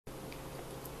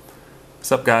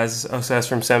What's up guys, it's OS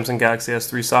from Samsung Galaxy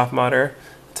S3 softModder.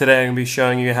 Today I'm going to be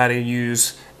showing you how to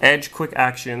use Edge quick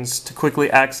actions to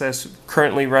quickly access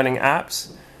currently running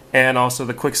apps and also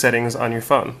the quick settings on your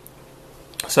phone.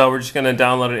 So we're just going to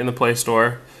download it in the Play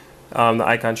Store. The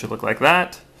icon should look like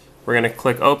that. We're going to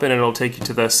click open and it'll take you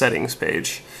to the settings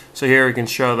page. So here we can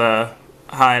show the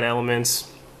hide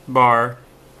elements bar,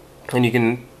 and you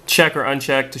can check or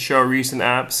uncheck to show recent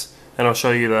apps, and I'll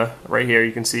show you the right here.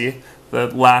 You can see the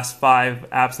last 5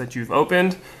 apps that you've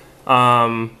opened.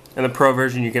 In the Pro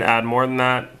version you can add more than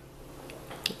that.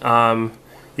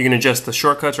 You can adjust the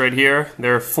shortcuts right here.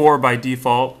 There are 4 by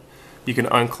default. You can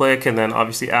unclick and then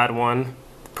obviously add one.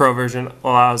 The Pro version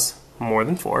allows more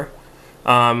than 4.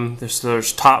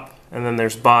 There's top and then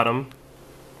there's bottom.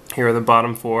 Here are the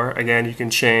bottom 4. Again, you can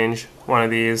change one of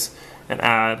these and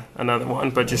add another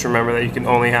one, but just remember that you can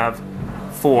only have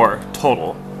 4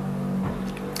 total.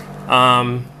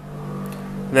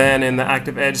 Then in the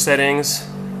active edge settings,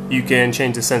 you can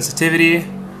change the sensitivity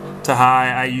to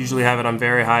high. I usually have it on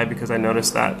very high because I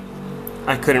noticed that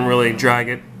I couldn't really drag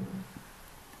it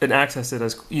and access it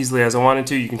as easily as I wanted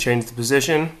to. You can change the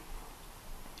position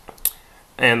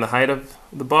and the height of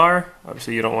the bar.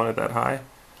 Obviously you don't want it that high.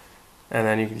 And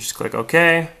then you can just click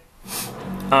OK.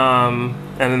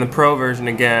 And in the Pro version,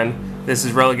 again, this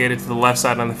is relegated to the left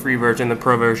side on the free version. The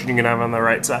Pro version you can have on the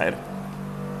right side.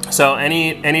 So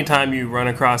anytime you run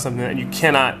across something that you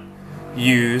cannot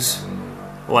use,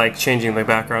 like changing the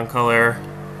background color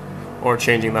or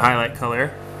changing the highlight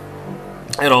color,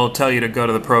 it'll tell you to go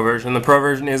to the Pro version. The Pro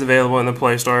version is available in the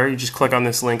Play Store. You just click on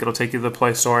this link, it'll take you to the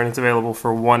Play Store, and it's available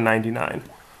for $1.99.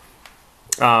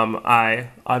 I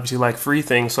obviously like free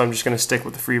things, so I'm just going to stick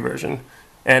with the free version.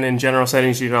 And in general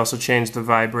settings, you can also change the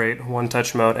vibrate, one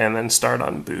touch mode, and then start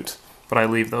on boot. But I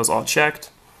leave those all checked.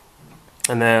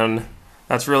 And then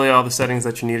that's really all the settings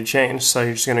that you need to change. So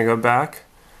you're just going to go back,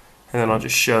 and then I'll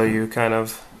just show you kind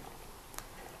of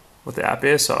what the app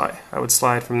is. So I would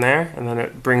slide from there, and then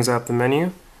it brings up the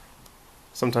menu.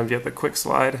 Sometimes you have the quick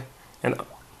slide, and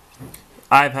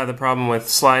I've had the problem with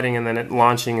sliding and then it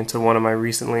launching into one of my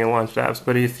recently launched apps.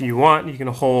 But if you want, you can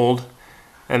hold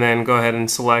and then go ahead and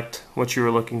select what you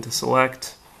were looking to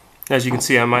select. As you can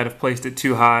see, I might have placed it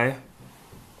too high,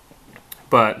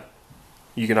 but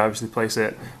you can obviously place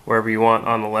it wherever you want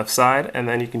on the left side, and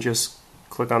then you can just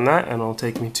click on that and it'll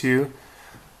take me to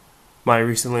my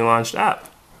recently launched app.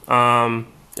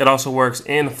 It also works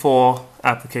in full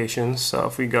applications, so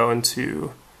if we go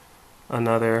into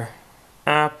another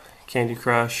app, Candy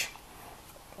Crush,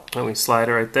 and we slide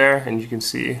it right there, and you can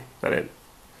see that it,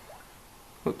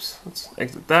 oops, let's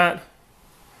exit that.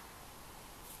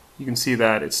 You can see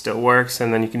that it still works,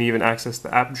 and then you can even access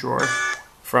the app drawer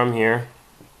from here,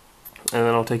 and then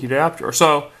it'll take you to app drawer.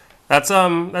 So that's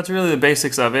really the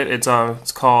basics of it.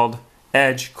 It's called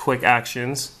Edge Quick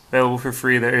Actions, available for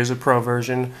free. There is a Pro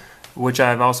version, which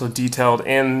I've also detailed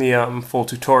in the full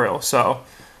tutorial. So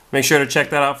make sure to check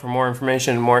that out for more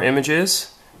information and more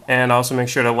images. And also make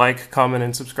sure to like, comment,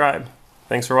 and subscribe.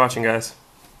 Thanks for watching, guys.